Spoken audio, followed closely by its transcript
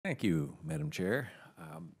Thank you, Madam Chair.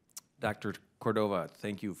 Dr. Cordova,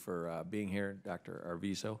 thank you for being here, Dr.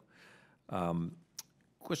 Arvizu.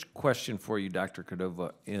 Question for you, Dr.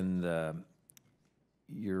 Cordova. In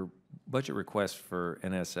your budget request for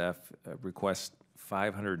NSF requests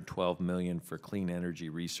 $512 million for clean energy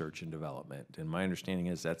research and development, and my understanding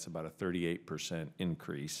is that's about a 38%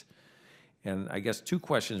 increase. And I guess two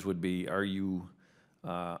questions would be: are you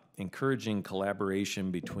encouraging collaboration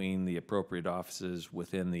between the appropriate offices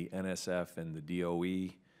within the NSF and the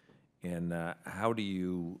DOE? And how do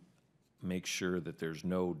you make sure that there's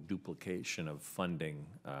no duplication of funding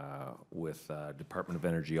with Department of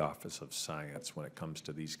Energy Office of Science when it comes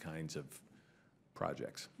to these kinds of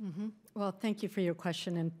projects? Mm-hmm. Well, thank you for your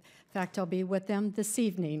question. In fact, I'll be with them this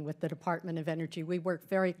evening with the Department of Energy. We work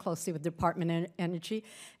very closely with the Department of Energy,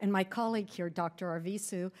 and my colleague here, Dr.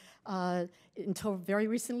 Arvizu, until very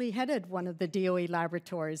recently headed one of the DOE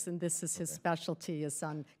laboratories, and this is his specialty, is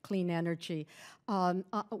on clean energy.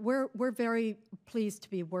 We're very pleased to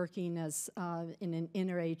be working as in an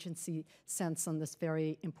interagency sense on this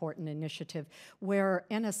very important initiative. Where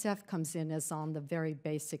NSF comes in is on the very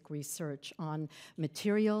basic research on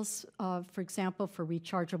materials, for example, for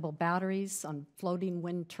rechargeable batteries, on floating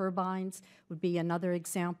wind turbines would be another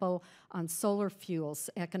example, on solar fuels,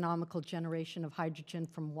 economical generation of hydrogen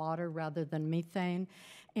from water rather than methane,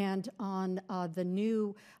 and on the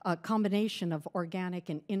new combination of organic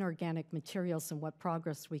and inorganic materials and what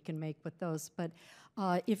progress we can make with those. But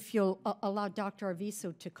if you'll allow Dr.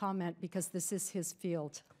 Arvizu to comment, because this is his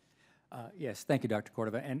field. Yes, thank you, Dr.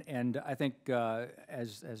 Cordova. And I think,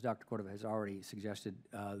 as Dr. Cordova has already suggested,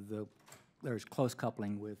 there's close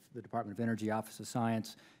coupling with the Department of Energy, Office of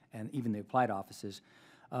Science, and even the applied offices.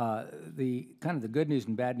 The good news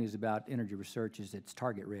and bad news about energy research is it's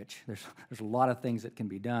target rich. There's a lot of things that can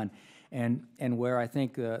be done, and where I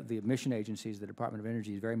think the mission agencies, the Department of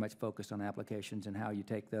Energy, is very much focused on applications and how you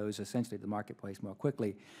take those essentially to the marketplace more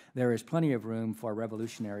quickly. There is plenty of room for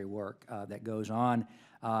revolutionary work that goes on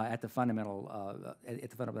at the fundamental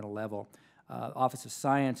level. Office of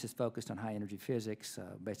Science is focused on high energy physics,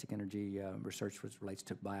 basic energy research which relates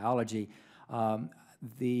to biology.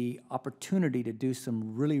 The opportunity to do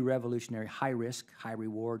some really revolutionary, high risk, high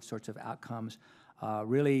reward sorts of outcomes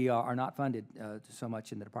really are not funded so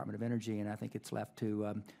much in the Department of Energy, and I think it's left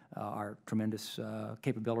to our tremendous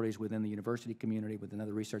capabilities within the university community, within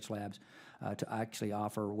other research labs, to actually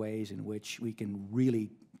offer ways in which we can really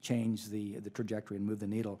change the trajectory and move the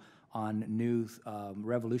needle on new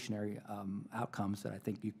revolutionary outcomes that I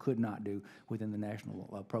think you could not do within the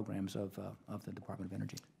national programs of the Department of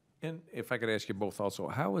Energy. And if I could ask you both also,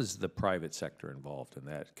 how is the private sector involved in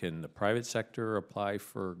that? Can the private sector apply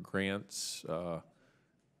for grants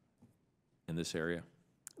in this area?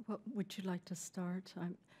 Well, would you like to start?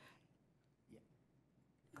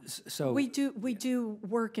 So we do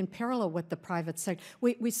work in parallel with the private sector.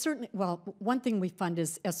 We certainly, well, one thing we fund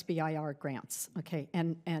is SBIR grants, okay,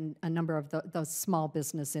 and a number of those small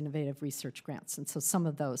business innovative research grants, and so some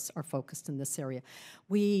of those are focused in this area.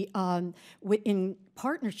 We in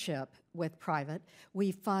partnership with private,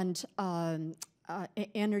 we fund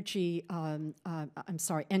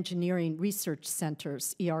engineering research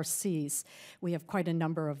centers, ERCs. We have quite a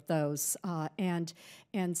number of those, and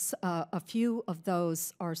a few of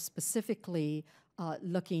those are specifically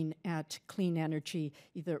looking at clean energy,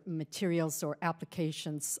 either materials or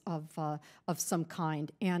applications of some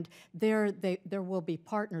kind. And there will be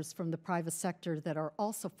partners from the private sector that are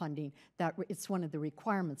also funding that. It's one of the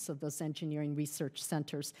requirements of those engineering research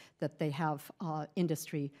centers that they have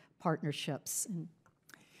industry partnerships.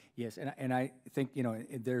 Yes, and I think, you know,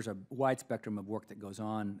 there's a wide spectrum of work that goes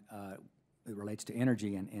on that relates to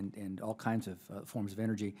energy and all kinds of forms of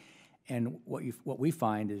energy. And what we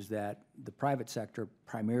find is that the private sector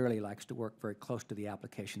primarily likes to work very close to the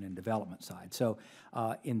application and development side. So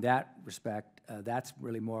in that respect, that's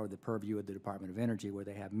really more of the purview of the Department of Energy, where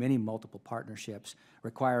they have many multiple partnerships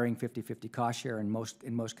requiring 50-50 cost share in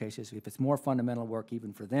most cases. If it's more fundamental work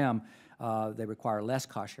even for them, they require less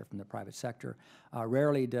cost share from the private sector.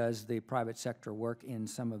 Rarely does the private sector work in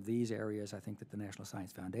some of these areas I think that the National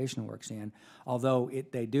Science Foundation works in, although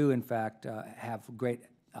they do in fact have great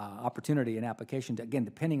opportunity and application, again,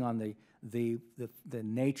 depending on the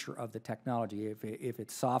nature of the technology. If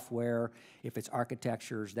it's software, if it's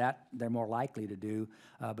architectures, that they're more likely to do.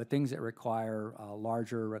 But things that require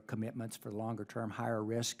larger commitments for longer term, higher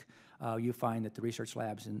risk, you find that the research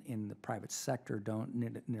labs in the private sector don't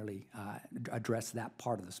nearly address that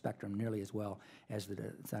part of the spectrum nearly as well as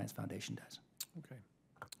the Science Foundation does. Okay.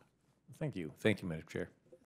 Thank you. Thank you, Madam Chair.